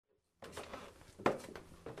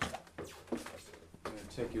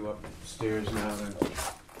take you upstairs now then.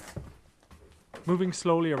 Moving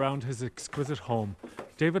slowly around his exquisite home,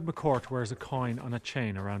 David McCourt wears a coin on a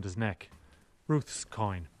chain around his neck. Ruth's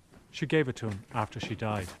coin. She gave it to him after she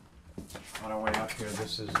died. On our way up here,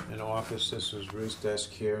 this is an office. This was Ruth's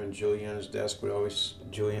desk here, and Juliana's desk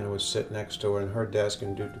Juliana would sit next to her in her desk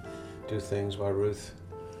and do things while Ruth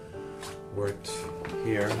worked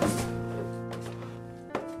here.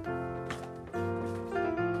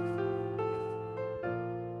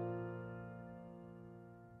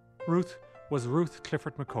 Ruth was Ruth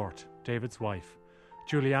Clifford McCourt, David's wife.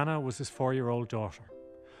 Juliana was his 4-year-old daughter.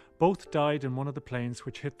 Both died in one of the planes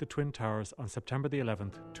which hit the Twin Towers on September the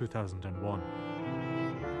 11th, 2001.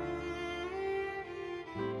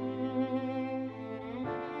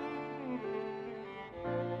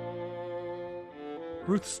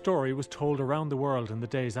 Ruth's story was told around the world in the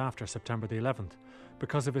days after September the 11th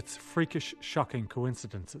because of its freakish, shocking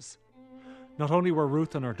coincidences. Not only were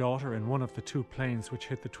Ruth and her daughter in one of the 2 planes which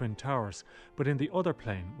hit the Twin Towers, but in the other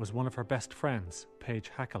plane was one of her best friends,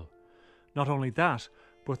 Paige Hackle. Not only that,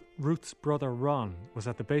 but Ruth's brother Ron was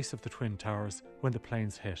at the base of the Twin Towers when the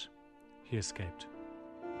planes hit. He escaped.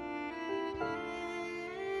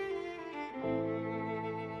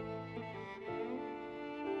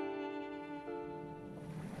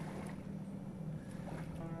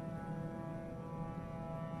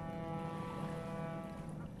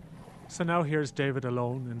 So now here's David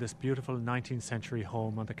alone in this beautiful 19th century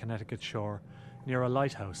home on the Connecticut shore, near a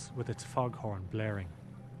lighthouse with its foghorn blaring.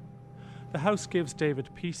 The house gives David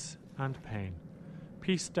peace and pain.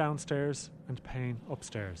 Peace downstairs and pain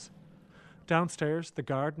upstairs. Downstairs, the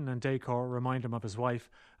garden and decor remind him of his wife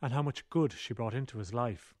and how much good she brought into his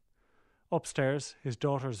life. Upstairs, his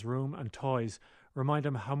daughter's room and toys remind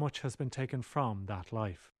him how much has been taken from that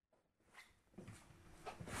life.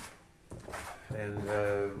 And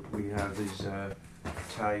we have these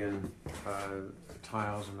Italian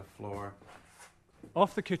tiles on the floor.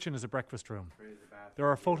 Off the kitchen is a breakfast room. There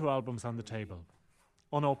are photo albums on the table,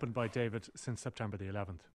 unopened by David since September the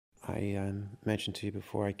 11th. I mentioned to you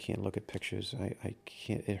before, I can't look at pictures. I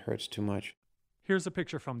can't, it hurts too much. Here's a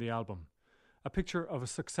picture from the album. A picture of a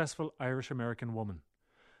successful Irish-American woman.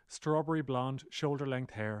 Strawberry blonde,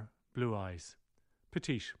 shoulder-length hair, blue eyes.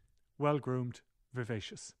 Petite, well-groomed,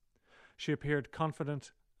 vivacious. She appeared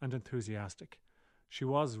confident and enthusiastic. She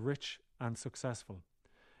was rich and successful.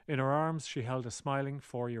 In her arms she held a smiling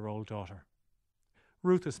 4-year-old daughter.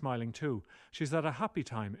 Ruth is smiling too. She's at a happy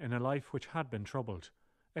time in a life which had been troubled,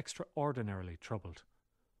 extraordinarily troubled.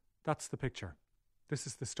 That's the picture. This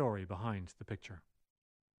is the story behind the picture.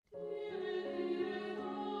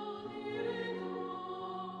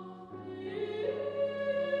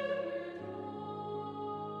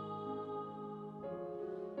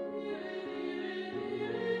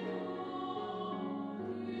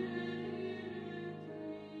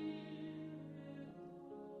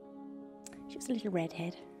 She was a little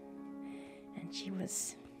redhead, and she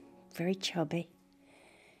was very chubby.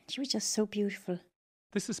 She was just so beautiful.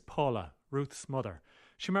 This is Paula, Ruth's mother.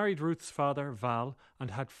 She married Ruth's father, Val,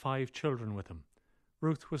 and had 5 children with him.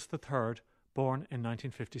 Ruth was the third, born in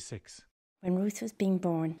 1956. When Ruth was being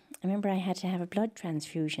born, I remember I had to have a blood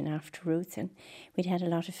transfusion after Ruth, and we'd had a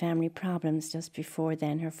lot of family problems just before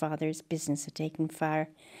then. Her father's business had taken fire,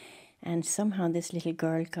 and somehow this little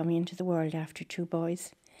girl coming into the world after 2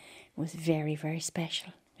 boys was very, very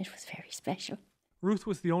special. It was very special. Ruth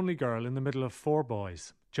was the only girl in the middle of 4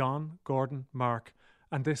 boys, John, Gordon, Mark,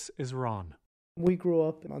 and this is Ron. We grew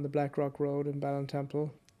up on the Blackrock Road in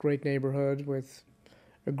Ballintemple, great neighbourhood with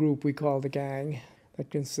a group we called the gang that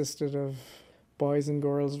consisted of boys and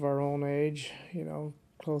girls of our own age,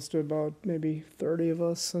 close to about maybe 30 of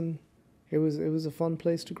us, and it was a fun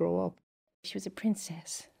place to grow up. She was a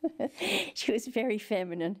princess. She was very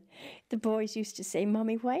feminine. The boys used to say,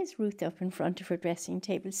 "Mummy, why is Ruth up in front of her dressing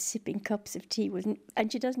table sipping cups of tea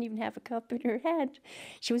and she doesn't even have a cup in her hand?"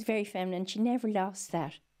 She was very feminine. She never lost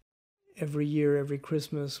that. Every year, every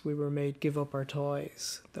Christmas, we were made give up our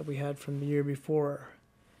toys that we had from the year before.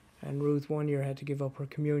 And Ruth one year had to give up her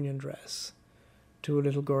communion dress to a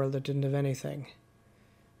little girl that didn't have anything.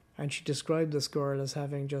 And she described this girl as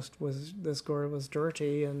this girl was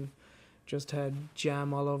dirty and just had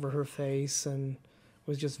jam all over her face and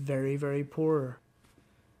was just very, very poor.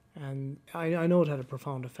 And I know it had a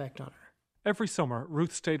profound effect on her. Every summer,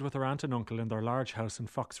 Ruth stayed with her aunt and uncle in their large house in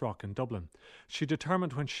Foxrock in Dublin. She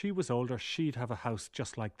determined when she was older she'd have a house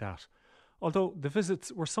just like that, although the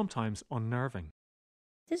visits were sometimes unnerving.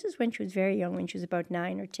 This is when she was very young, when she was about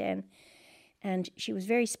 9 or 10, and she was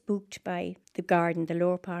very spooked by the garden, the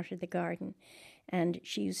lower part of the garden. And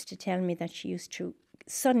she used to tell me that she used to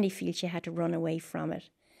suddenly feel she had to run away from it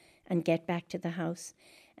and get back to the house.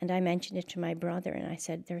 And I mentioned it to my brother, and I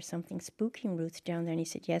said, there's something spooking Ruth down there. And he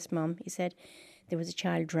said, yes, Mum. He said, there was a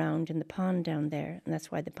child drowned in the pond down there, and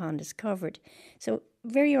that's why the pond is covered. So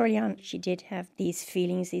very early on, she did have these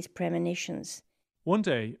feelings, these premonitions. One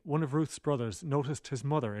day, one of Ruth's brothers noticed his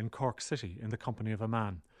mother in Cork City in the company of a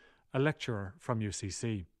man, a lecturer from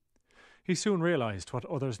UCC. He soon realised what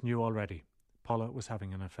others knew already. Paula was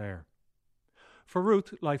having an affair. For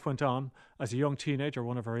Ruth, life went on. As a young teenager,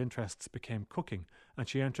 one of her interests became cooking, and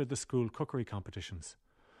she entered the school cookery competitions.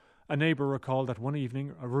 A neighbour recalled that one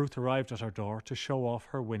evening Ruth arrived at her door to show off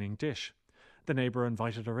her winning dish. The neighbour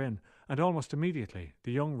invited her in, and almost immediately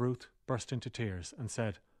the young Ruth burst into tears and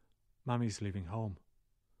said, "Mammy's leaving home."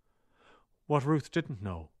 What Ruth didn't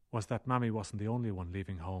know was that Mammy wasn't the only one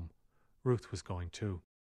leaving home. Ruth was going too.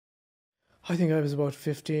 I think I was about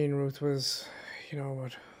 15. Ruth was,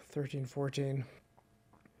 13, 14.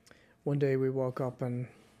 One day we woke up and,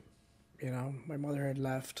 my mother had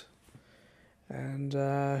left. And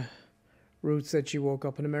Ruth said she woke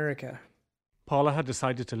up in America. Paula had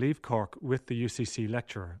decided to leave Cork with the UCC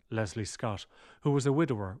lecturer, Leslie Scott, who was a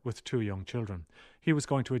widower with 2 young children. He was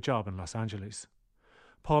going to a job in Los Angeles.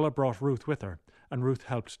 Paula brought Ruth with her, and Ruth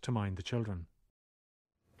helped to mind the children.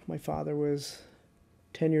 My father was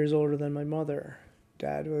 10 years older than my mother.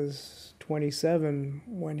 Dad was 27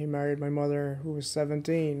 when he married my mother, who was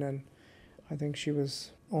 17, and I think she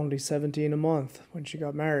was only 17 a month when she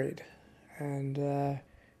got married. And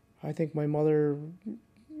I think my mother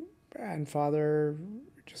and father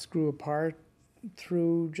just grew apart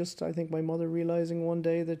through I think my mother realising one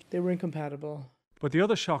day that they were incompatible. But the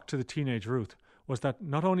other shock to the teenage Ruth was that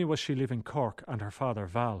not only was she leaving Cork and her father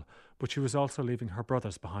Val, but she was also leaving her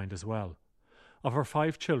brothers behind as well. Of her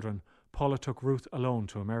 5 children, Paula took Ruth alone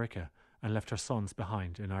to America and left her sons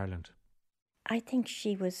behind in Ireland. I think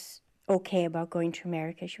she was okay about going to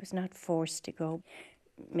America. She was not forced to go.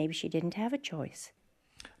 Maybe she didn't have a choice.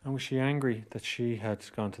 And was she angry that she had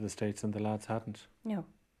gone to the States and the lads hadn't? No.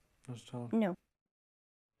 Not at all? No.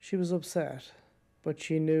 She was upset, but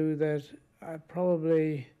she knew that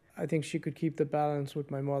I think she could keep the balance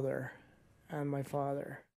with my mother and my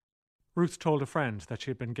father. Ruth told a friend that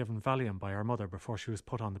she had been given Valium by her mother before she was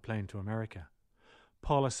put on the plane to America.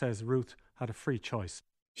 Paula says Ruth had a free choice.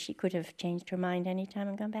 She could have changed her mind any time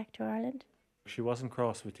and gone back to Ireland. She wasn't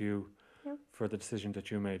cross with you No. for the decision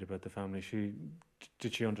that you made about the family.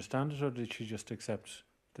 Did she understand it, or did she just accept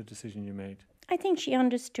the decision you made? I think she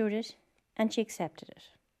understood it and she accepted it.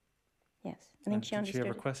 Yes, I think she understood it. Did she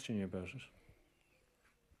ever it. question you about it?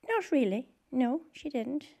 Not really. No, she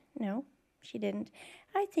didn't. No, she didn't.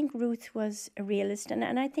 I think Ruth was a realist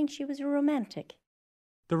and I think she was a romantic.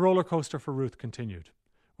 The roller coaster for Ruth continued.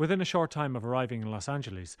 Within a short time of arriving in Los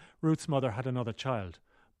Angeles, Ruth's mother had another child,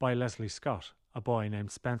 by Leslie Scott, a boy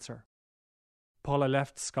named Spencer. Paula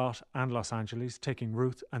left Scott and Los Angeles, taking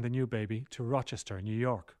Ruth and the new baby to Rochester, New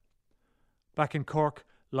York. Back in Cork,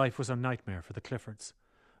 life was a nightmare for the Cliffords.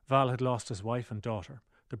 Val had lost his wife and daughter.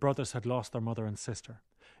 The brothers had lost their mother and sister.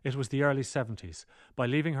 It was the early 70s. By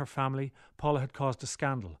leaving her family, Paula had caused a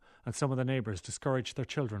scandal, and some of the neighbours discouraged their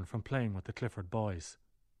children from playing with the Clifford boys.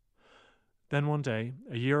 Then one day,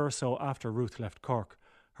 a year or so after Ruth left Cork,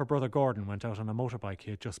 her brother Gordon went out on a motorbike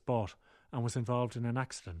he had just bought and was involved in an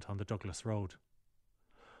accident on the Douglas Road.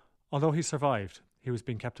 Although he survived, he was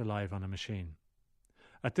being kept alive on a machine.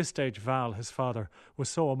 At this stage, Val, his father, was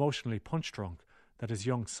so emotionally punch-drunk that his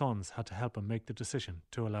young sons had to help him make the decision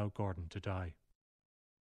to allow Gordon to die.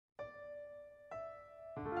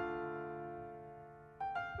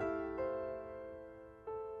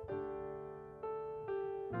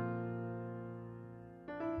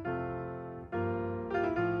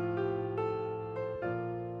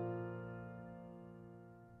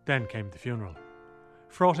 Then came the funeral.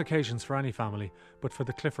 Fraught occasions for any family, but for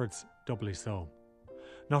the Cliffords, doubly so.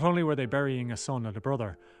 Not only were they burying a son and a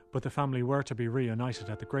brother, but the family were to be reunited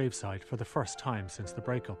at the graveside for the first time since the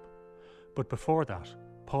breakup. But before that,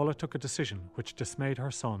 Paula took a decision which dismayed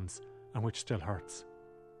her sons and which still hurts.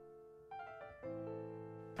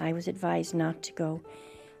 I was advised not to go.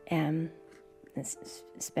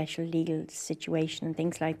 Special legal situation and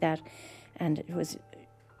things like that. And it was,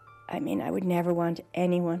 I would never want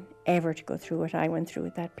anyone ever to go through what I went through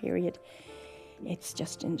at that period. It's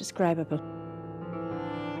just indescribable.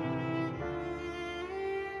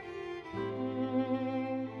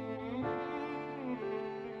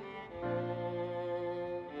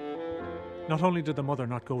 Not only did the mother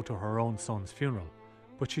not go to her own son's funeral,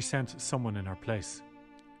 but she sent someone in her place,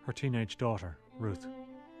 her teenage daughter, Ruth.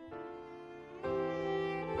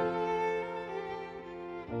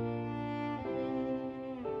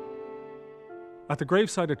 At the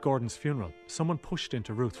graveside at Gordon's funeral, someone pushed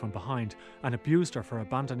into Ruth from behind and abused her for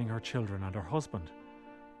abandoning her children and her husband.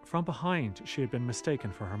 From behind, she had been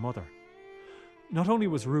mistaken for her mother. Not only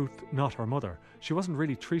was Ruth not her mother, she wasn't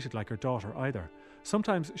really treated like her daughter either.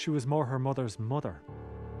 Sometimes she was more her mother's mother.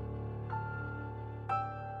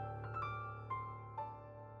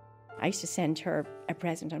 I used to send her a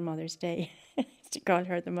present on Mother's Day to call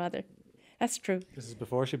her the mother. That's true. This is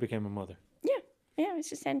before she became a mother. Yeah, I used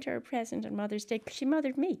to send her a present on Mother's Day because she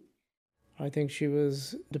mothered me. I think she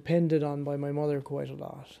was depended on by my mother quite a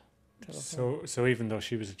lot. So even though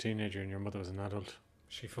she was a teenager and your mother was an adult,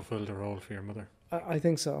 she fulfilled a role for your mother? I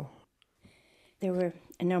think so. There were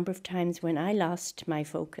a number of times when I lost my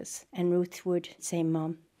focus and Ruth would say,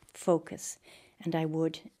 "Mum, focus," and I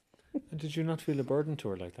would. And did you not feel a burden to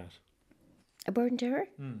her like that? A burden to her?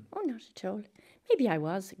 Oh, not at all. Maybe I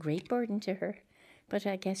was a great burden to her, but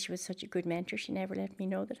I guess she was such a good mentor, she never let me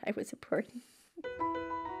know that I was a burden.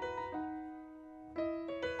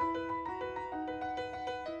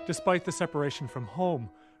 Despite the separation from home,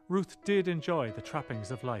 Ruth did enjoy the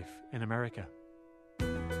trappings of life in America.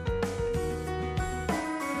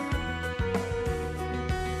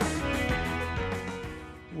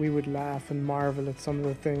 We would laugh and marvel at some of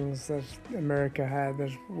the things that America had that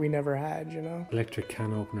we never had, you know. Electric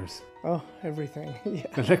can openers. Oh, everything. Yeah.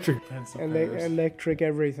 Electric pencil players. Electric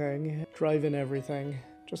everything. Driving everything.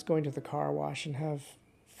 Just going to the car wash and have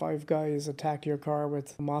 5 guys attack your car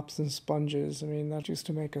with mops and sponges. I mean, that used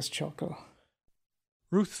to make us chuckle.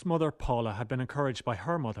 Ruth's mother, Paula, had been encouraged by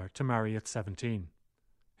her mother to marry at 17.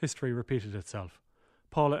 History repeated itself.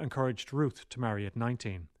 Paula encouraged Ruth to marry at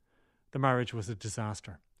 19. The marriage was a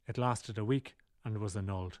disaster. It lasted a week and was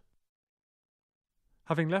annulled.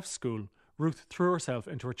 Having left school, Ruth threw herself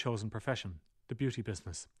into her chosen profession, the beauty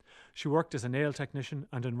business. She worked as a nail technician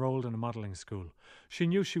and enrolled in a modelling school. She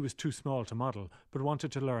knew she was too small to model, but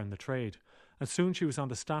wanted to learn the trade. And soon she was on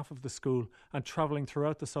the staff of the school and travelling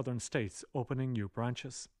throughout the southern states, opening new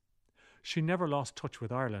branches. She never lost touch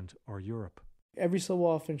with Ireland or Europe. Every so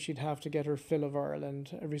often she'd have to get her fill of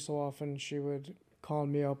Ireland. Every so often she would call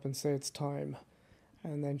me up and say it's time.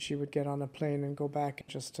 And then she would get on a plane and go back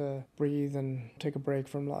just to breathe and take a break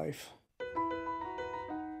from life.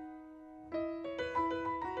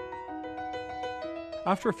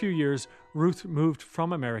 After a few years, Ruth moved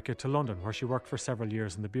from America to London, where she worked for several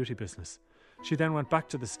years in the beauty business. She then went back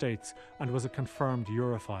to the States and was a confirmed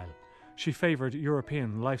Europhile. She favoured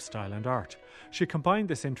European lifestyle and art. She combined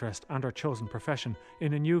this interest and her chosen profession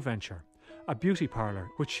in a new venture, a beauty parlour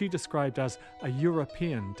which she described as a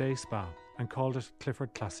European day spa and called it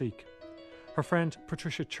Clifford Classique. Her friend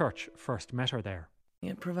Patricia Church first met her there.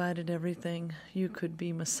 It provided everything. You could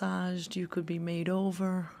be massaged, you could be made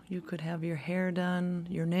over, you could have your hair done,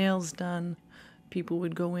 your nails done. People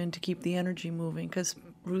would go in to keep the energy moving because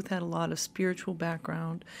Ruth had a lot of spiritual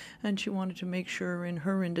background and she wanted to make sure in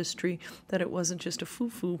her industry that it wasn't just a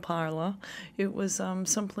foo-foo parlor. It was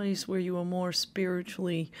someplace where you were more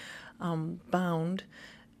spiritually bound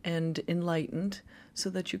and enlightened so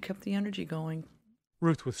that you kept the energy going.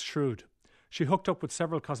 Ruth was shrewd. She hooked up with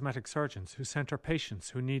several cosmetic surgeons who sent her patients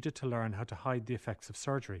who needed to learn how to hide the effects of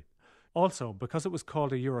surgery. Also, because it was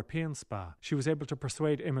called a European spa, she was able to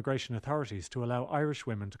persuade immigration authorities to allow Irish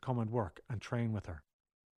women to come and work and train with her.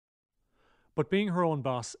 But being her own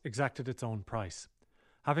boss exacted its own price.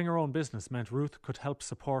 Having her own business meant Ruth could help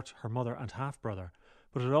support her mother and half-brother,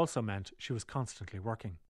 but it also meant she was constantly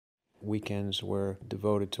working. Weekends were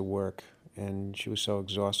devoted to work, and she was so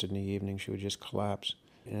exhausted in the evening she would just collapse.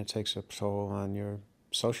 And it takes a toll on your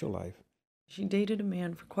social life. She dated a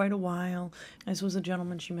man for quite a while, as was a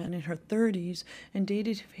gentleman she met in her 30s, and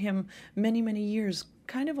dated him many, many years,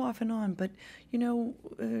 kind of off and on. But,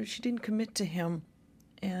 she didn't commit to him.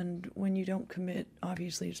 And when you don't commit,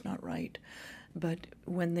 obviously it's not right. But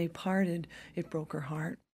when they parted, it broke her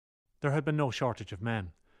heart. There had been no shortage of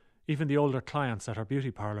men. Even the older clients at her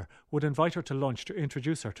beauty parlour would invite her to lunch to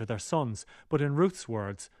introduce her to their sons, but in Ruth's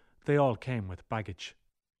words, they all came with baggage.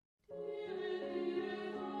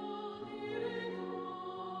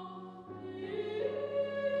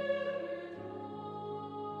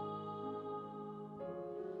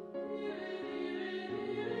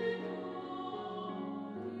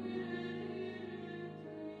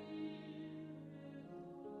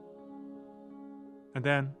 And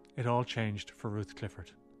then it all changed for Ruth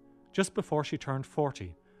Clifford. Just before she turned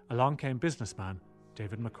 40, along came businessman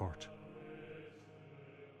David McCourt.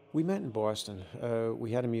 We met in Boston.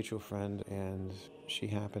 We had a mutual friend, and she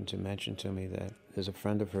happened to mention to me that there's a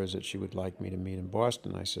friend of hers that she would like me to meet in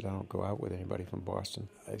Boston. I said, I don't go out with anybody from Boston.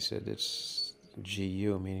 I said, it's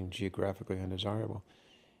GU, meaning geographically undesirable.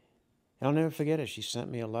 I'll never forget it. She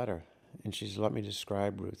sent me a letter, and she's let me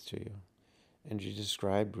describe Ruth to you. And she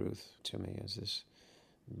described Ruth to me as this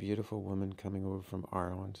beautiful woman coming over from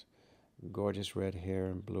Ireland, gorgeous red hair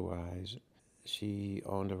and blue eyes. She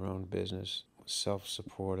owned her own business,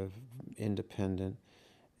 self-supportive, independent,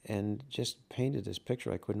 and just painted this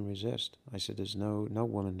picture I couldn't resist. I said, there's no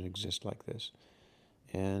woman that exists like this.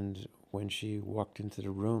 And when she walked into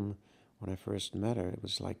the room, when I first met her, it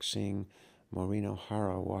was like seeing Maureen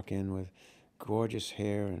O'Hara walk in with gorgeous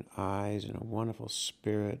hair and eyes and a wonderful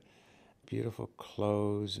spirit, beautiful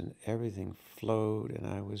clothes, and everything flowed, and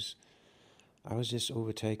I was just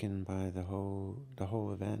overtaken by the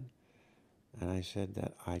whole event. And I said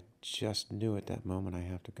that I just knew at that moment I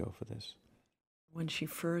have to go for this. When she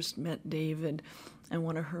first met David, and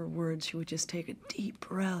one of her words, she would just take a deep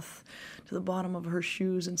breath to the bottom of her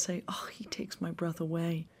shoes and say, "Oh, he takes my breath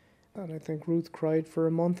away." And I think Ruth cried for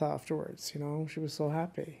a month afterwards, she was so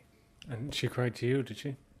happy. And she cried to you, did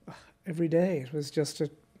she? Every day. It was just,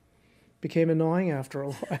 it became annoying after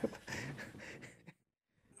a while.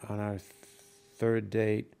 On our third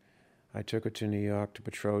date, I took her to New York to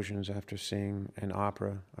Petrosian's after seeing an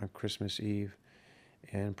opera on Christmas Eve,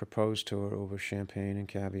 and proposed to her over champagne and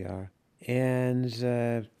caviar,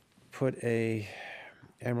 and put a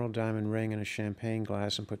emerald diamond ring in a champagne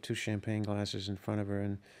glass and put 2 champagne glasses in front of her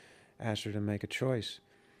and asked her to make a choice.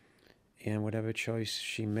 And whatever choice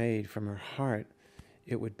she made from her heart,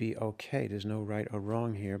 it would be okay. There's no right or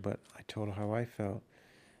wrong here, but I told her how I felt.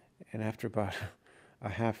 And after about a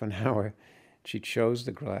half an hour, she chose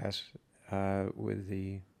the glass with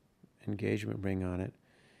the engagement ring on it,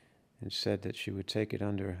 and said that she would take it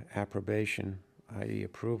under approbation, i.e.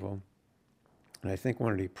 approval. And I think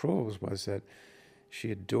one of the approvals was that she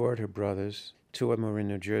adored her brothers. 2 of them were in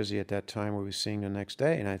New Jersey at that time. We were seeing the next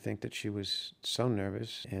day, and I think that she was so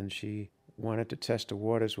nervous, and she wanted to test the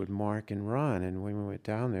waters with Mark and Ron. And when we went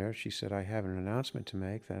down there, she said, I have an announcement to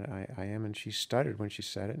make that I am, and she stuttered when she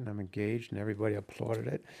said it, and I'm engaged, and everybody applauded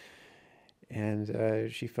it.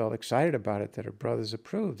 And she felt excited about it, that her brothers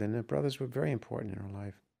approved, and the brothers were very important in her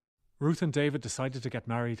life. Ruth and David decided to get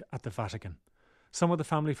married at the Vatican. Some of the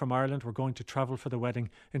family from Ireland were going to travel for the wedding,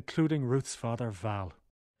 including Ruth's father, Val.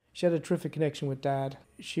 She had a terrific connection with Dad.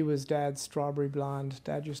 She was Dad's strawberry blonde.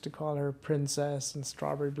 Dad used to call her Princess and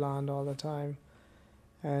Strawberry Blonde all the time.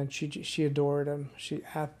 And she adored him. She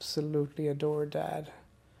absolutely adored Dad.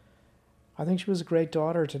 I think she was a great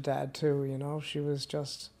daughter to Dad too,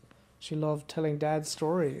 she loved telling Dad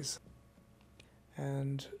stories.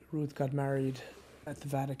 And Ruth got married at the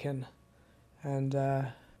Vatican, and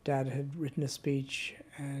Dad had written a speech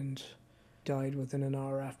and died within an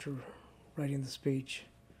hour after writing the speech,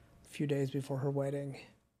 a few days before her wedding.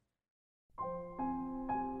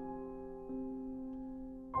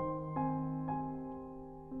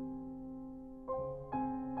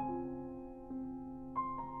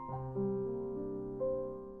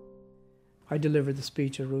 I delivered the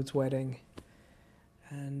speech at Ruth's wedding,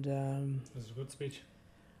 and Was it a good speech?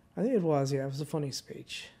 I think it was, yeah. It was a funny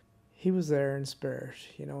speech. He was there in spirit,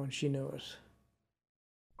 and she knew it.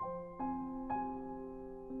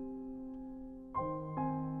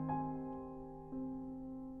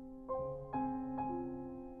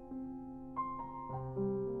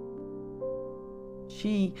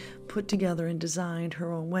 She put together and designed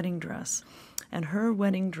her own wedding dress, and her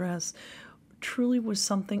wedding dress truly was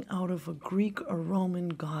something out of a Greek or Roman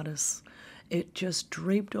goddess. It just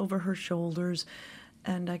draped over her shoulders.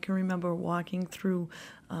 And I can remember walking through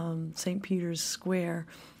St. Peter's Square,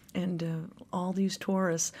 and all these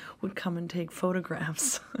tourists would come and take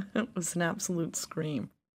photographs. It was an absolute scream.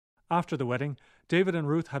 After the wedding, David and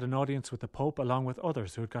Ruth had an audience with the Pope along with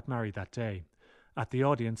others who had got married that day. At the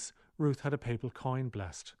audience, Ruth had a papal coin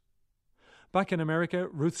blessed. Back in America,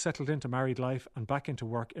 Ruth settled into married life and back into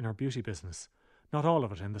work in her beauty business. Not all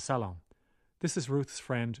of it in the salon. This is Ruth's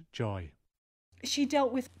friend, Joy. She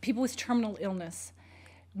dealt with people with terminal illness.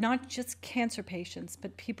 Not just cancer patients,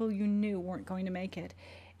 but people you knew weren't going to make it.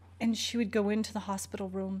 And she would go into the hospital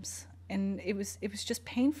rooms, and it was just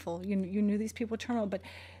painful. You knew these people were terminal, but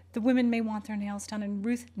the women may want their nails done, and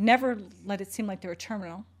Ruth never let it seem like they were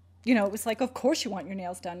terminal. It was like, of course you want your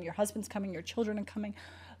nails done. Your husband's coming, your children are coming.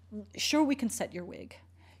 Sure, we can set your wig.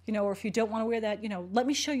 Or if you don't want to wear that, let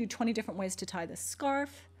me show you 20 different ways to tie this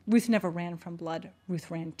scarf. Ruth never ran from blood. Ruth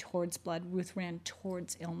ran towards blood. Ruth ran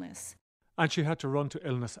towards illness. And she had to run to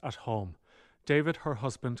illness at home. David, her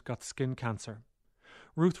husband, got skin cancer.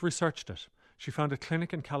 Ruth researched it. She found a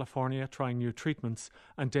clinic in California trying new treatments,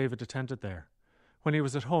 and David attended there. When he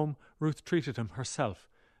was at home, Ruth treated him herself,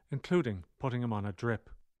 including putting him on a drip.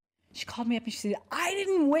 She called me up and she said, I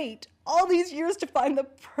didn't wait all these years to find the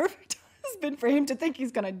perfect husband for him to think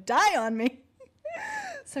he's going to die on me.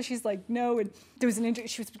 So she's like, no. And there was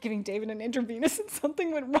she was giving David an intravenous and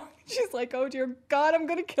something went wrong. She's like, oh, dear God, I'm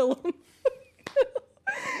going to kill him.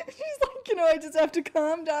 She's like, I just have to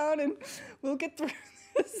calm down and we'll get through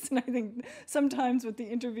this. And I think sometimes with the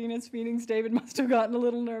intravenous feedings, David must have gotten a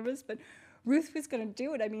little nervous. But Ruth was going to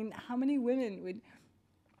do it. I mean, how many women would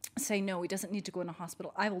say, no, he doesn't need to go in a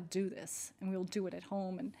hospital. I will do this, and we'll do it at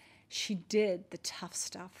home. And she did the tough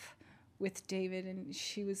stuff with David. And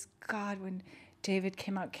she was, God, when David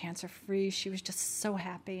came out cancer-free, she was just so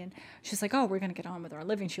happy. And she's like, oh, we're going to get on with our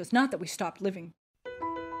living. She goes, not that we stopped living.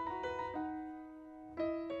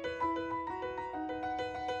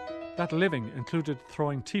 That living included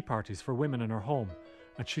throwing tea parties for women in her home,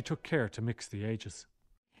 and she took care to mix the ages.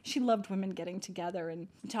 She loved women getting together and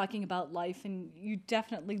talking about life, and you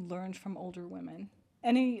definitely learned from older women.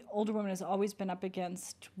 Any older woman has always been up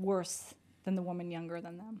against worse than the woman younger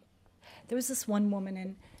than them. There was this one woman,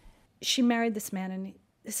 and she married this man, and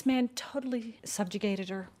this man totally subjugated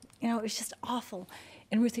her. It was just awful.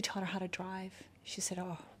 And Ruthie taught her how to drive. She said,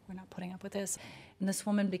 oh, we're not putting up with this. And this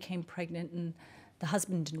woman became pregnant, and the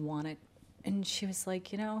husband didn't want it. And she was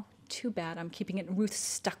like, too bad, I'm keeping it. And Ruth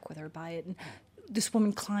stuck with her by it. And this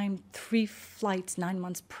woman climbed 3 flights, 9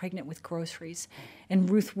 months pregnant with groceries. And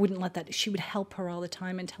Ruth wouldn't let that. She would help her all the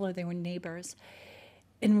time and tell her they were neighbors.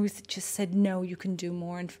 And Ruth just said, no, you can do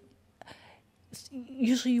more. And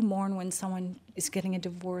usually you mourn when someone is getting a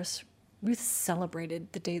divorce. Ruth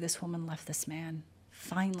celebrated the day this woman left this man,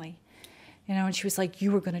 finally. And she was like,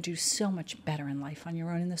 you were going to do so much better in life on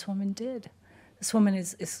your own. And this woman did. This woman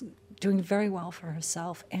is doing very well for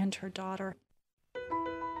herself and her daughter.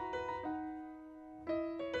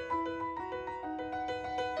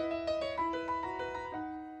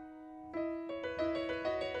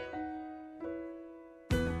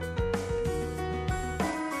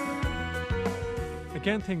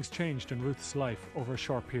 Again, things changed in Ruth's life over a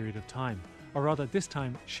short period of time. Or rather, this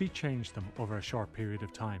time, she changed them over a short period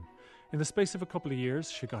of time. In the space of a couple of years,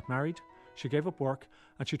 she got married, she gave up work,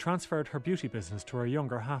 and she transferred her beauty business to her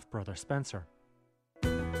younger half-brother, Spencer.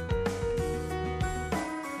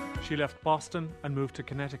 She left Boston and moved to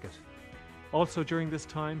Connecticut. Also during this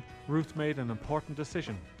time, Ruth made an important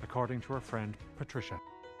decision, according to her friend, Patricia.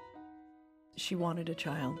 She wanted a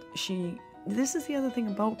child. This is the other thing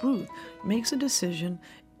about Ruth. Makes a decision,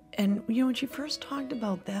 and when she first talked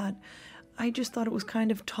about that, I just thought it was kind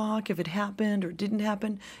of talk, if it happened or didn't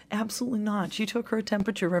happen. Absolutely not. She took her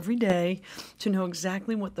temperature every day to know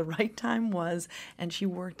exactly what the right time was, and she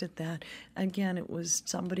worked at that. Again, it was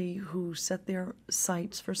somebody who set their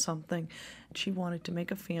sights for something. She wanted to make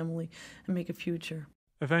a family and make a future.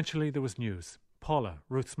 Eventually there was news. Paula,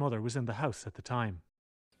 Ruth's mother, was in the house at the time.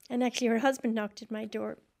 And actually her husband knocked at my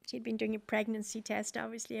door. She'd been doing a pregnancy test,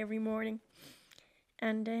 obviously, every morning.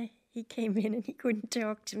 And he came in and he couldn't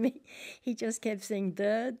talk to me. He just kept saying,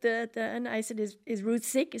 duh. And I said, is Ruth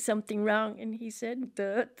sick? Is something wrong? And he said,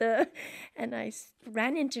 duh. And I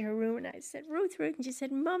ran into her room and I said, Ruth. And she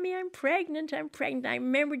said, Mommy, I'm pregnant. I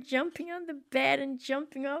remember jumping on the bed and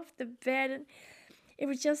jumping off the bed. And it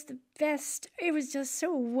was just the best. It was just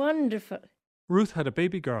so wonderful. Ruth had a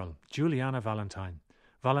baby girl, Juliana Valentine.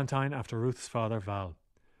 Valentine after Ruth's father, Val.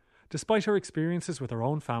 Despite her experiences with her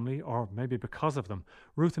own family, or maybe because of them,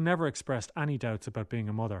 Ruth never expressed any doubts about being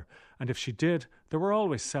a mother. And if she did, there were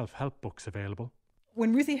always self-help books available.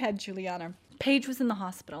 When Ruthie had Juliana, Paige was in the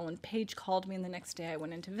hospital, and Paige called me, and the next day I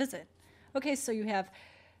went in to visit. Okay, so you have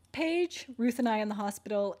Paige, Ruth and I in the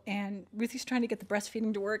hospital, and Ruthie's trying to get the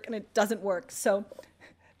breastfeeding to work, and it doesn't work. So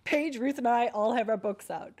Paige, Ruth, and I all have our books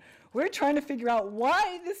out. We're trying to figure out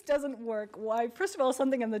why this doesn't work. Why, first of all,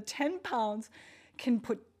 something in the 10 pounds can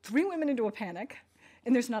put 3 women into a panic,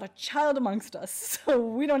 and there's not a child amongst us, so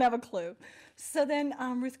we don't have a clue. So then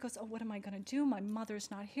Ruth goes, oh, what am I going to do? My mother's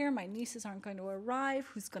not here. My nieces aren't going to arrive.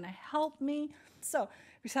 Who's going to help me? So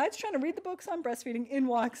besides trying to read the books on breastfeeding, in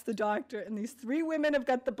walks the doctor, and these 3 women have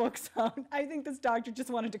got the books out. I think this doctor just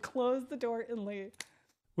wanted to close the door and leave.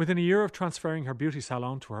 Within a year of transferring her beauty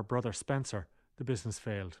salon to her brother Spencer, the business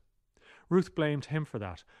failed. Ruth blamed him for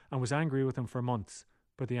that and was angry with him for months,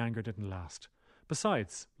 but the anger didn't last.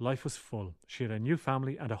 Besides, life was full. She had a new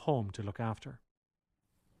family and a home to look after.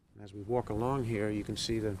 As we walk along here, you can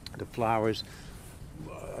see the flowers,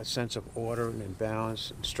 a sense of order and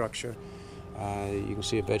balance and structure. You can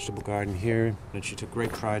see a vegetable garden here, and she took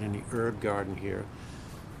great pride in the herb garden here.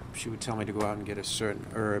 She would tell me to go out and get a certain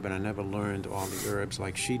herb, and I never learned all the herbs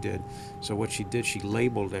like she did. So what she did, she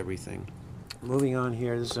labeled everything. Moving on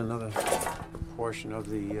here, this is another portion of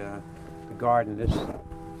the garden. This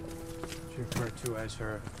she referred to as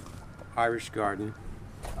her Irish garden.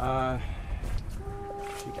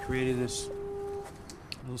 She created this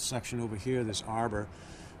little section over here, this arbor,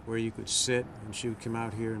 where you could sit, and she would come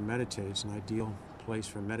out here and meditate. It's an ideal place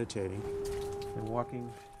for meditating and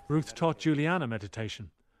walking. Ruth taught Juliana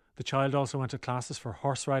meditation. The child also went to classes for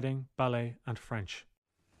horse riding, ballet and French.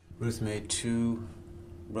 Ruth made 2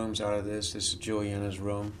 rooms out of this. This is Juliana's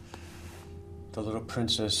room. The little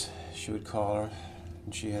princess, she would call her.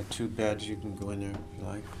 And she had 2 beds. You can go in there if you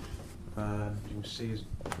like. You can see it's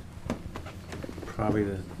probably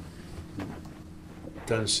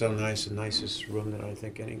done so nice, the nicest room that I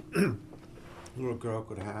think any little girl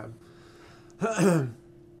could have.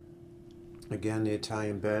 Again, the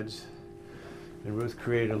Italian beds. And Ruth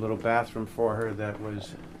created a little bathroom for her that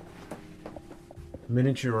was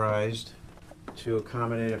miniaturized to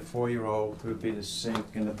accommodate a 4-year-old. There would be the sink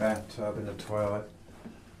and the bathtub and the toilet.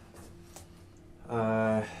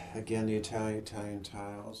 Again, the Italian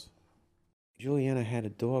tiles. Juliana had a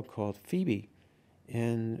dog called Phoebe,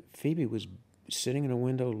 and Phoebe was sitting in a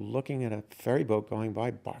window looking at a ferry boat going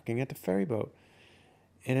by, barking at the ferry boat.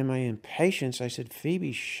 And in my impatience, I said,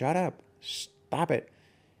 "Phoebe, shut up. Stop it."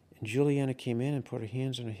 And Juliana came in and put her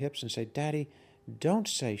hands on her hips and said, "Daddy, don't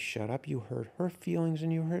say shut up. You hurt her feelings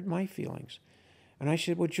and you hurt my feelings." And I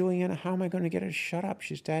said, "Well, Juliana, how am I going to get her to shut up?"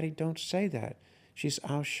 She said, "Daddy, don't say that." She said,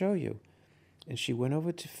 "I'll show you." And she went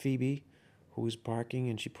over to Phoebe, who was barking,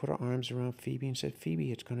 and she put her arms around Phoebe and said,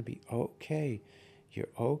 "Phoebe, it's going to be okay. You're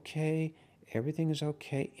okay. Everything is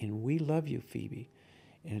okay. And we love you, Phoebe.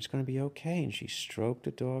 And it's going to be okay." And she stroked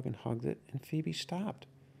the dog and hugged it, and Phoebe stopped.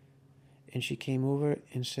 And she came over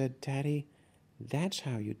and said, "Daddy, that's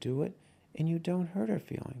how you do it, and you don't hurt her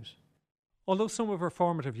feelings." Although some of her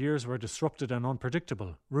formative years were disrupted and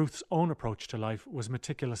unpredictable, Ruth's own approach to life was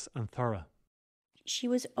meticulous and thorough. She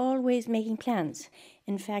was always making plans.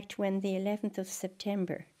 In fact, when the 11th of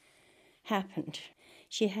September happened,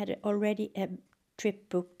 she had already a trip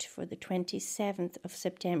booked for the 27th of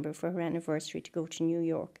September for her anniversary to go to New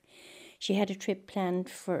York. She had a trip planned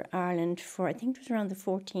for Ireland for, I think it was around the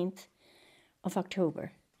 14th of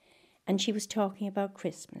October. And she was talking about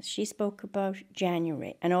Christmas. She spoke about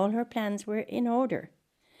January, and all her plans were in order.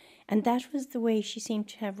 And that was the way she seemed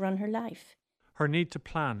to have run her life. Her need to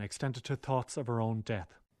plan extended to thoughts of her own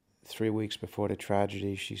death. 3 weeks before the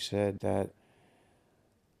tragedy, she said that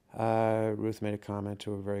Ruth made a comment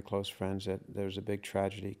to her very close friends that there's a big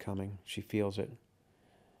tragedy coming. She feels it.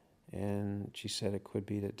 And she said it could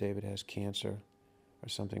be that David has cancer or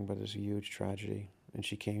something, but there's a huge tragedy. And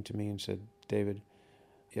she came to me and said, "David,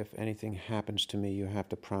 if anything happens to me, you have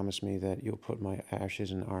to promise me that you'll put my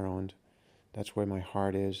ashes in Ireland. That's where my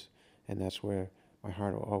heart is, and that's where my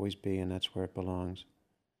heart will always be, and that's where it belongs."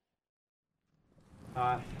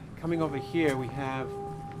 Coming over here, we have,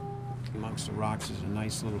 amongst the rocks, is a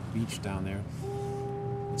nice little beach down there.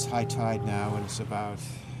 It's high tide now, and it's about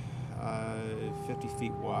 50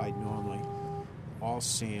 feet wide normally. All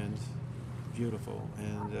sand, beautiful,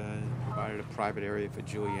 and provided a private area for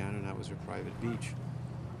Juliana, and that was her private beach.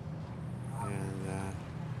 And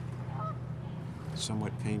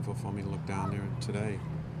somewhat painful for me to look down there today,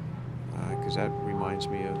 because that reminds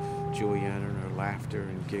me of Juliana and her laughter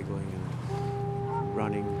and giggling and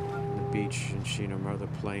running on the beach, and she and her mother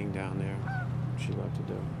playing down there. She loved to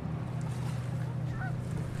do.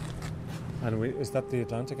 And is that the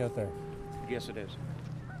Atlantic out there? Yes, it is.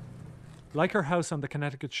 Like her house on the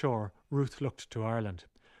Connecticut shore, Ruth looked to Ireland.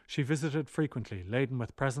 She visited frequently, laden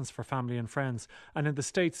with presents for family and friends, and in the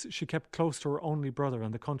States she kept close to her only brother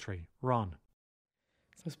in the country, Ron.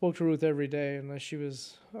 I spoke to Ruth every day unless she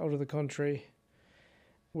was out of the country.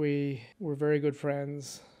 We were very good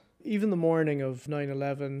friends. Even the morning of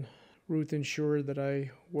 9/11, Ruth ensured that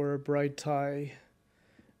I wore a bright tie.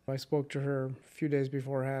 I spoke to her a few days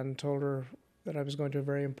beforehand, told her that I was going to a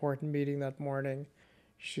very important meeting that morning.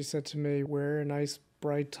 She said to me, "Wear a nice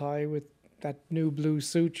bright tie with that new blue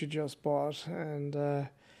suit you just bought." And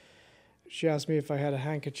she asked me if I had a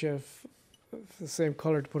handkerchief of the same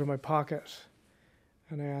colour to put in my pocket.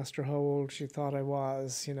 And I asked her how old she thought I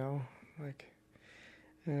was, and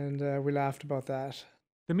we laughed about that.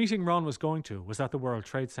 The meeting Ron was going to was at the World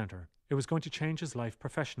Trade Center. It was going to change his life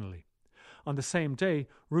professionally. On the same day,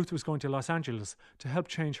 Ruth was going to Los Angeles to help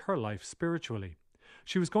change her life spiritually.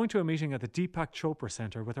 She was going to a meeting at the Deepak Chopra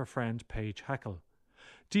Center with her friend Paige Hackle.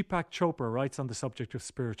 Deepak Chopra writes on the subject of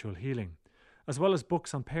spiritual healing. As well as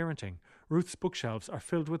books on parenting, Ruth's bookshelves are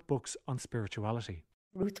filled with books on spirituality.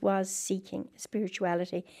 Ruth was seeking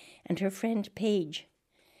spirituality, and her friend Paige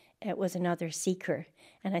was another seeker,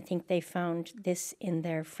 and I think they found this in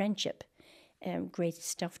their friendship. Great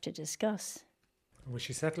stuff to discuss. Was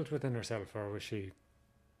she settled within herself, or was she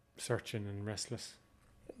searching and restless?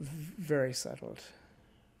 very settled.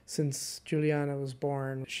 Since Juliana was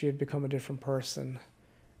born, she had become a different person,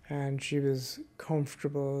 and she was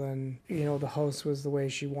comfortable, and, you know, the house was the way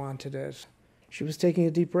she wanted it. She was taking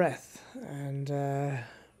a deep breath and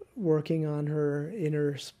working on her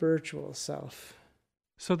inner spiritual self.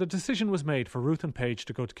 So the decision was made for Ruth and Paige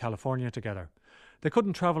to go to California together. They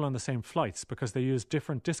couldn't travel on the same flights because they used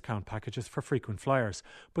different discount packages for frequent flyers,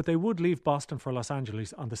 but they would leave Boston for Los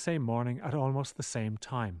Angeles on the same morning at almost the same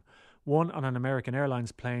time. One on an American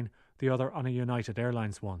Airlines plane, the other on a United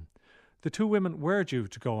Airlines one. The two women were due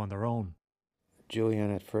to go on their own.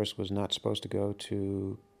 Juliana at first was not supposed to go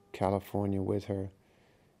to California with her.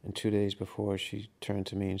 And 2 days before, she turned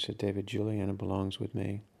to me and said, "David, Juliana belongs with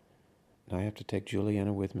me. And I have to take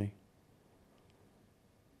Juliana with me."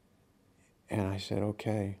 And I said,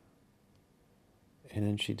 "Okay." And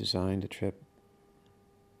then she designed a trip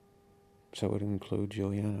so it would include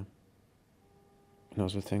Juliana. And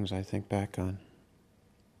those are things I think back on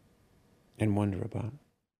and wonder about.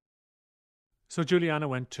 So Juliana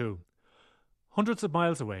went too. Hundreds of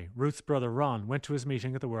miles away, Ruth's brother Ron went to his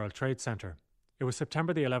meeting at the World Trade Center. It was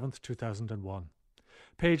September the 11th, 2001.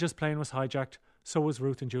 Paige's plane was hijacked, so was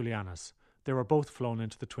Ruth and Juliana's. They were both flown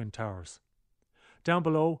into the Twin Towers. Down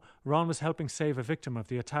below, Ron was helping save a victim of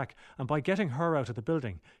the attack, and by getting her out of the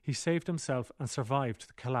building, he saved himself and survived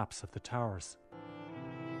the collapse of the towers.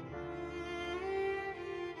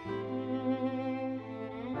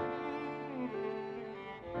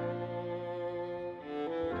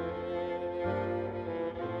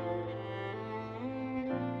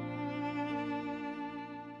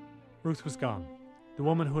 Ruth was gone. The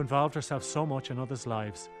woman who involved herself so much in others'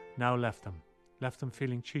 lives now left them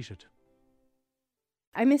feeling cheated.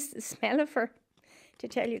 I miss the smell of her. To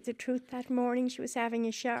tell you the truth, that morning she was having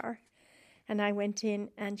a shower, and I went in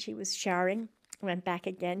and she was showering. I went back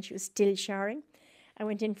again, she was still showering. I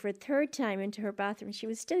went in for a third time into her bathroom, she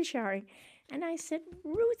was still showering. And I said,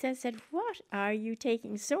 "Ruth," I said, "what are you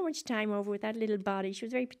taking so much time over with that little body?" She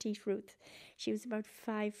was very petite, Ruth. She was about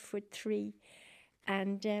 5'3".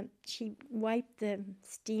 And she wiped the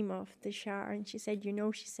steam off the shower, and she said, "You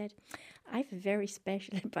know," she said, "I have a very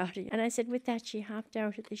special body." And I said, with that, she hopped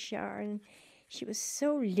out of the shower, and she was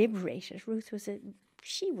so liberated. Ruth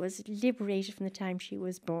she was liberated from the time she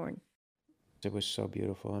was born. It was so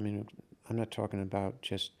beautiful. I mean, I'm not talking about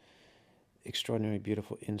just extraordinarily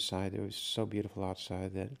beautiful inside. It was so beautiful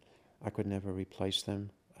outside that I could never replace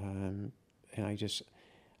them. And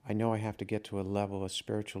I know I have to get to a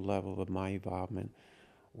spiritual level of my involvement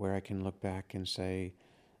where I can look back and say,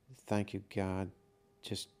 thank you, God.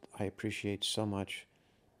 I appreciate so much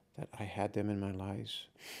that I had them in my lives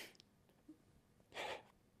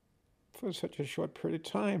for such a short period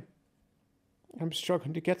of time. I'm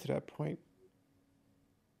struggling to get to that point.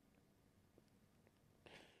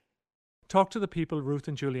 Talk to the people Ruth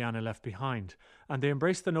and Juliana left behind, and they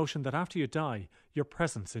embrace the notion that after you die, your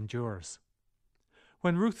presence endures.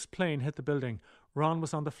 When Ruth's plane hit the building, Ron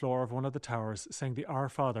was on the floor of one of the towers saying the Our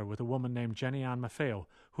Father with a woman named Jenny Ann Maffeo,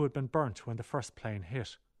 who had been burnt when the first plane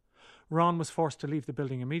hit. Ron was forced to leave the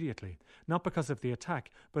building immediately, not because of the attack,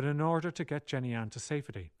 but in order to get Jenny Ann to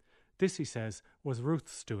safety. This, he says, was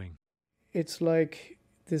Ruth's doing. It's like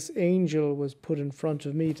this angel was put in front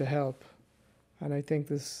of me to help. And I think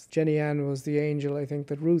this Jenny Ann was the angel, I think,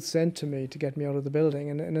 that Ruth sent to me to get me out of the building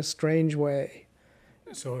in a strange way.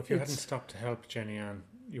 So if you hadn't stopped to help Jenny Ann,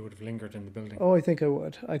 you would have lingered in the building? Oh, I think I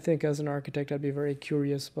would. I think as an architect, I'd be very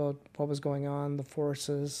curious about what was going on, the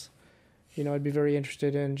forces. You know, I'd be very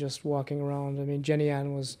interested in just walking around. I mean, Jenny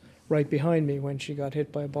Ann was right behind me when she got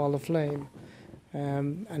hit by a ball of flame.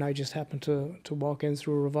 And I just happened to walk in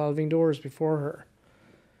through revolving doors before her.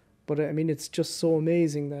 But I mean, it's just so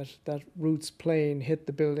amazing that Ruth's plane hit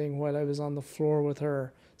the building while I was on the floor with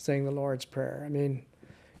her saying the Lord's Prayer. I mean,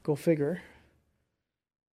 go figure.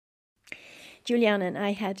 Juliana and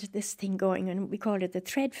I had this thing going, and we called it the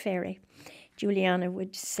Thread Fairy. Juliana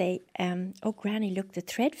would say, "Oh, Granny, look, the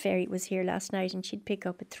Thread Fairy was here last night," and she'd pick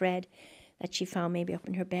up a thread that she found maybe up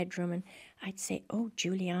in her bedroom, and I'd say, "Oh,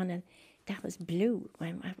 Juliana, that was blue.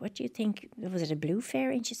 What do you think? Was it a blue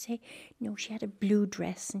fairy?" And she'd say, "No, she had a blue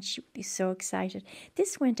dress," and she would be so excited.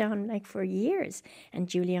 This went on like for years, and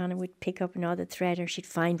Juliana would pick up another thread, or she'd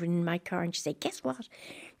find one in my car, and she'd say, "Guess what?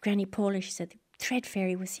 Granny Paula," she said, "the Thread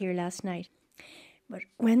Fairy was here last night." But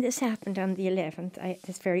when this happened on the 11th,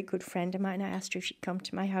 this very good friend of mine, I asked her if she'd come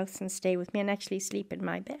to my house and stay with me and actually sleep in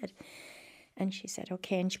my bed. And she said,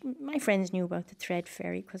 okay. And my friends knew about the Thread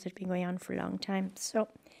Fairy because it had been going on for a long time. So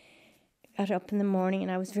I got up in the morning and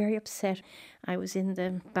I was very upset. I was in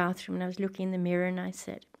the bathroom and I was looking in the mirror and I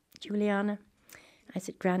said, "Juliana," I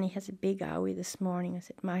said, Granny has a big owie this morning. I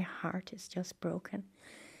said, my heart is just broken.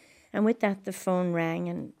 And with that, the phone rang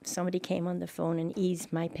and somebody came on the phone and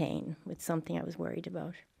eased my pain with something I was worried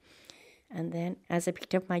about. And then as I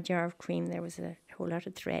picked up my jar of cream, there was a whole lot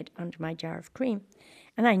of thread under my jar of cream.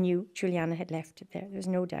 And I knew Juliana had left it there. There was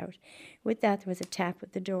no doubt. With that, there was a tap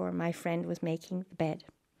at the door. My friend was making the bed.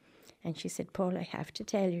 And she said, Paul, I have to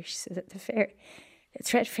tell you, she said, that the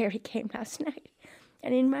thread fairy came last night.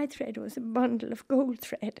 And in my thread was a bundle of gold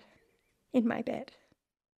thread in my bed.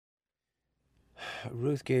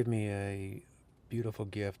 Ruth gave me a beautiful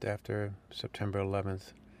gift after September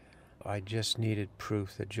 11th. I just needed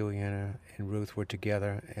proof that Juliana and Ruth were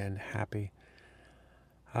together and happy.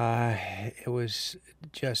 It was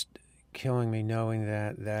just killing me knowing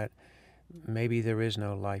that maybe there is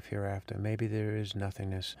no life hereafter. Maybe there is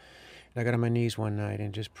nothingness. And I got on my knees one night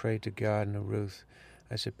and just prayed to God and to Ruth.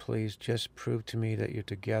 I said, please just prove to me that you're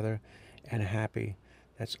together and happy.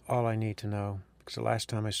 That's all I need to know. Because the last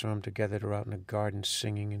time I saw them together, they were out in the garden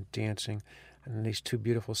singing and dancing. And these two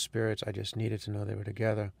beautiful spirits, I just needed to know they were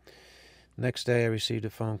together. Next day, I received a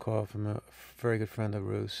phone call from a very good friend of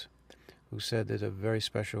Ruth's who said there's a very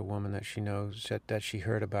special woman that she knows, that she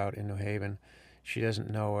heard about in New Haven. She doesn't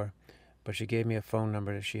know her, but she gave me a phone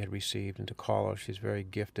number that she had received and to call her. She's very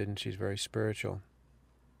gifted and she's very spiritual.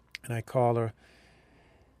 And I called her,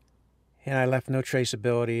 and I left no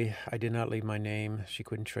traceability. I did not leave my name. She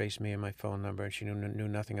couldn't trace me and my phone number. She knew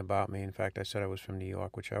nothing about me. In fact, I said I was from New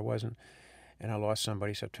York, which I wasn't. And I lost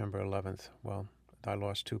somebody September 11th. Well, I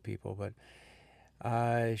lost two people, but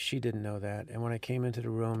she didn't know that. And when I came into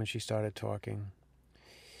the room and she started talking,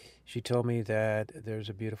 she told me that there's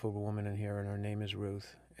a beautiful woman in here and her name is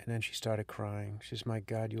Ruth. And then she started crying. She says, my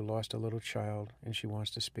God, you lost a little child and she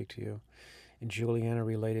wants to speak to you. And Juliana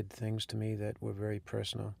related things to me that were very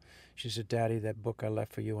personal. She said, Daddy, that book I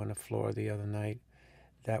left for you on the floor the other night,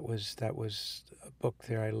 that was a book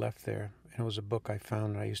there I left there. And it was a book I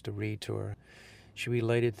found and I used to read to her. She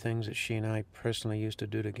related things that she and I personally used to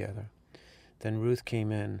do together. Then Ruth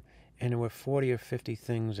came in, and there were 40 or 50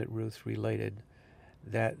 things that Ruth related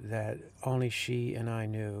that only she and I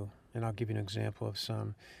knew. And I'll give you an example of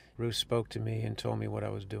some. Ruth spoke to me and told me what I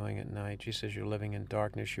was doing at night. She says, you're living in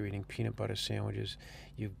darkness, you're eating peanut butter sandwiches,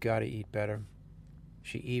 you've got to eat better.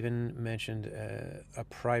 She even mentioned a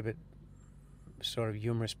private sort of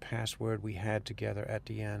humorous password we had together at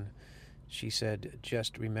the end. She said,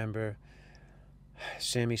 just remember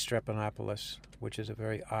Sammy Strepanopolis, which is a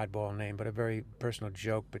very oddball name, but a very personal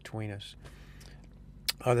joke between us.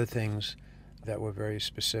 Other things that were very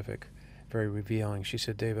specific, very revealing. She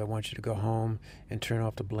said, Dave, I want you to go home and turn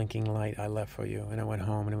off the blinking light I left for you. And I went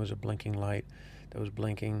home, and it was a blinking light that was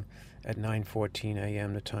blinking at 9:14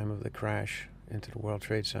 a.m., the time of the crash into the World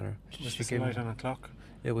Trade Center. Was this a light on a clock?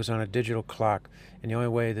 It was on a digital clock, and the only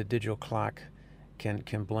way the digital clock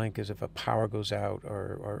can blink is if a power goes out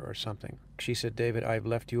or something. She said, David, I've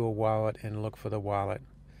left you a wallet and look for the wallet.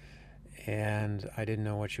 And I didn't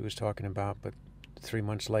know what she was talking about, but 3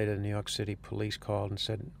 months later, the New York City police called and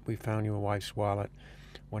said, we found your wife's wallet.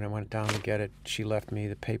 When I went down to get it, she left me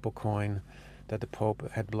the papal coin that the Pope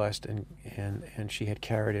had blessed, and she had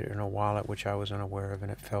carried it in a wallet, which I was unaware of,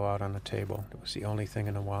 and it fell out on the table. It was the only thing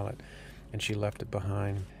in the wallet, and she left it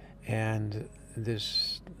behind. And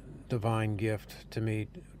this divine gift to me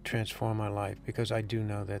transformed my life, because I do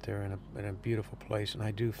know that they're in a beautiful place, and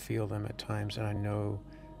I do feel them at times, and I know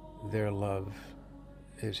their love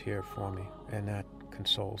is here for me, and that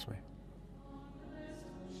consoles me.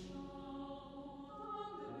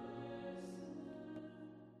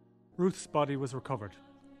 Ruth's body was recovered.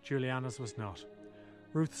 Juliana's was not.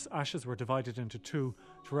 Ruth's ashes were divided into two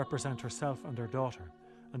to represent herself and her daughter,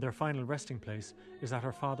 and their final resting place is at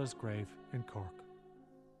her father's grave in Cork.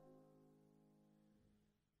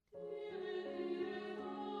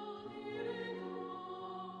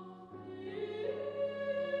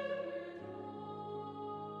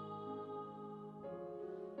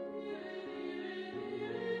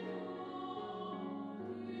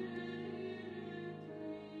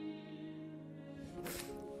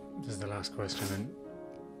 This is the last question, and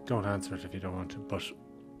don't answer it if you don't want to, but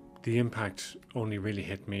the impact only really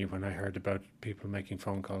hit me when I heard about people making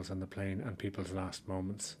phone calls on the plane and people's last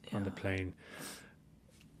moments on the plane.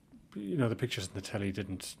 You know, the pictures on the telly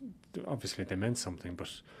didn't, obviously they meant something, but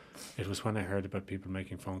it was when I heard about people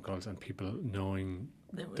making phone calls and people knowing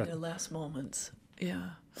they were that their last moments.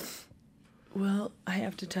 Yeah. Well, I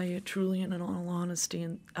have to tell you truly and in all honesty,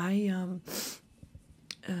 and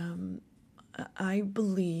I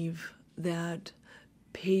believe that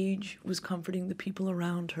Paige was comforting the people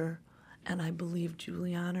around her, and I believe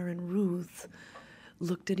Juliana and Ruth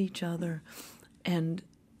looked at each other And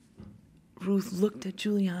Ruth looked at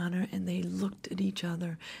Juliana, and they looked at each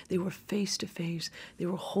other. They were face to face. They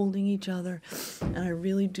were holding each other. And I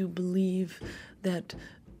really do believe that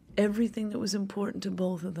everything that was important to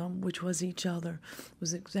both of them, which was each other,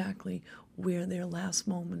 was exactly where their last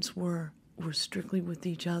moments were strictly with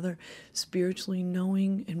each other, spiritually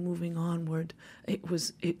knowing and moving onward. It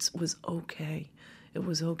was okay. It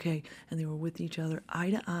was okay. And they were with each other, eye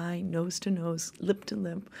to eye, nose to nose, lip to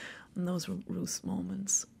lip. And those were Ruth's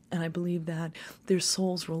moments. And I believe that their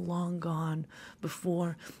souls were long gone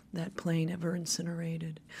before that plane ever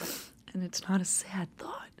incinerated. And it's not a sad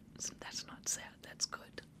thought. That's not sad.